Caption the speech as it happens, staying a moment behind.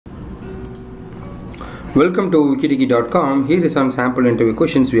Welcome to bptc.com. Here is some sample interview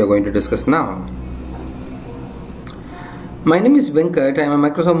questions we are going to discuss now. My name is Venkat. I am a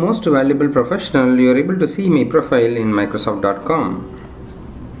Microsoft Most Valuable Professional. You are able to see my profile in Microsoft.com.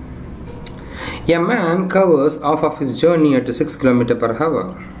 A man covers half of his journey at 6 km per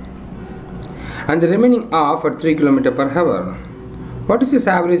hour and the remaining half at 3 km per hour. What is his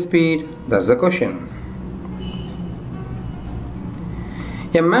average speed? That's the question.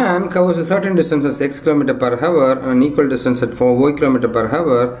 A man covers a certain distance at 6 km per hour and an equal distance at 4 km per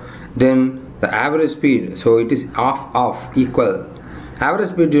hour, then the average speed, so it is half equal. Average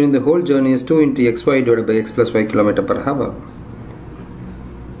speed during the whole journey is 2 into xy divided by x plus y km per hour.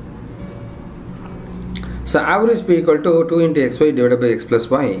 So average speed equal to 2 into xy divided by x plus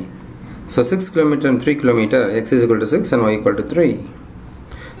y. So 6 km and 3 km, x is equal to 6 and y equal to 3.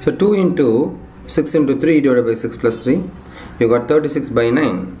 So 2 into 6 into 3 divided by 6 plus 3. You got 36 by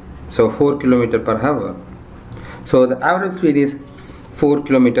 9, so 4 km per hour. So the average speed is 4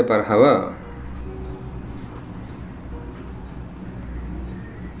 km per hour.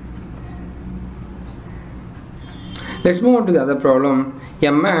 Let's move on to the other problem.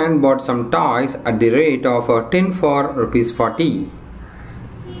 A man bought some toys at the rate of 10 for rupees 40.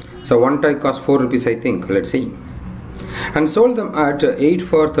 So one toy cost 4 rupees, I think. Let's see. And sold them at 8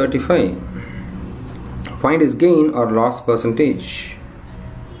 for 35. Find his gain or loss percentage.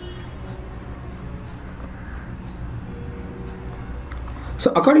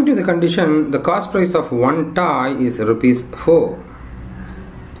 So according to the condition, the cost price of one toy is rupees 4.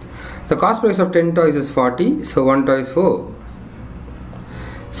 The cost price of 10 toys is 40, so one toy is 4.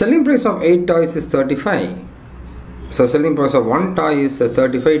 Selling price of 8 toys is 35. So selling price of one toy is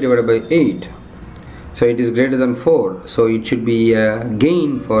 35 divided by 8. So it is greater than 4, so it should be a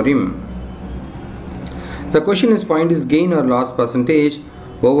gain for him. The question is find his gain or loss percentage.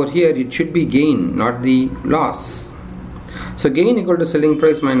 Over here it should be gain, not the loss. So gain equal to selling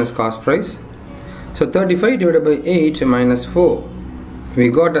price minus cost price. So 35 divided by 8 minus 4. We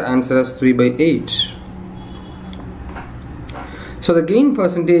got the answer as 3 by 8. So the gain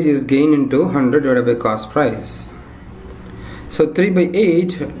percentage is gain into 100 divided by cost price. So 3 by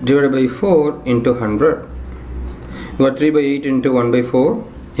 8 divided by 4 into 100. We got 3 by 8 into 1 by 4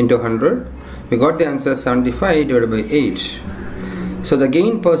 into 100. We got the answer 75 divided by 8. So the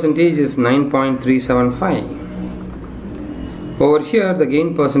gain percentage is 9.375. Over here the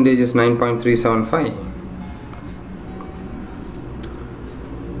gain percentage is 9.375.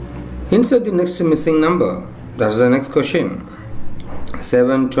 Insert the next missing number. That's the next question.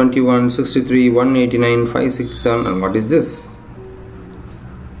 7, 21, 63, 189, 567, and what is this?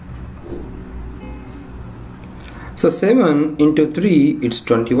 So 7 into 3 it's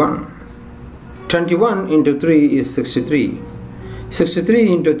 21. 21 into 3 is 63. 63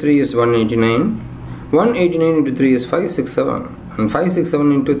 into 3 is 189. 189 into 3 is 567. And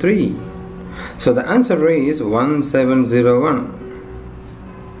 567 into 3. So the answer is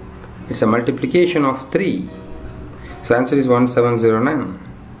 1701. It's a multiplication of 3. So the answer is 1709.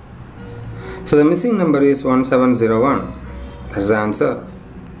 So the missing number is 1701. That's the answer.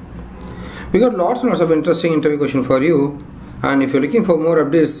 We got lots and lots of interesting interview questions for you. And if you're looking for more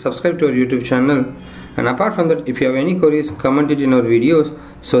updates, subscribe to our YouTube channel. And apart from that, if you have any queries, comment it in our videos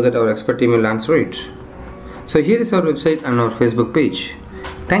so that our expert team will answer it. So here is our website and our Facebook page.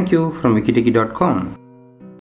 Thank you from bptc.com.